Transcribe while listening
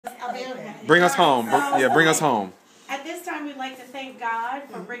Bring us home. Bring us home. At this time, we'd like to thank God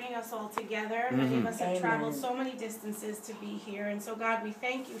for bringing us all together. Many of us have traveled so many distances to be here. And so, God, we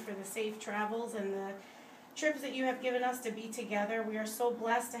thank you for the safe travels and the trips that you have given us to be together. We are so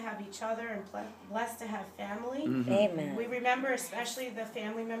blessed to have each other and blessed to have family. Amen. We remember especially the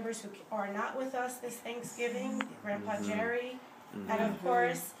family members who are not with us this Thanksgiving, Grandpa Jerry, and of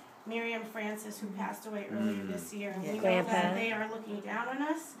course, Miriam Francis, who passed away earlier this year. And we know that they are looking down on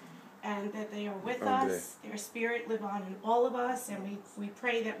us and that they are with us. Their spirit live on in all of us, and we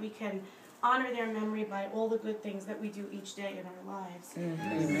pray that we can honor their memory by all the good things that we do each day in our lives.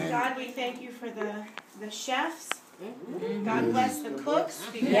 God, we thank you for the chefs. God bless the cooks,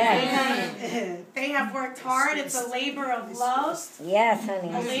 because they have worked hard. It's a labor of love. Yes,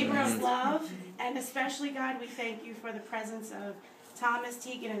 honey. A labor of love. And especially, God, we thank you for the presence of Thomas,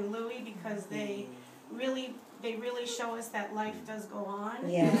 Tegan, and Louie, because they really show us that life does go on.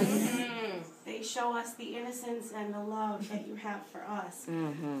 Yes. They show us the innocence and the love that you have for us.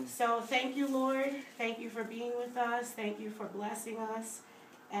 So thank you, Lord. Thank you for being with us. Thank you for blessing us.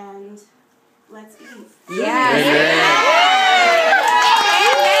 And let's eat. Yes.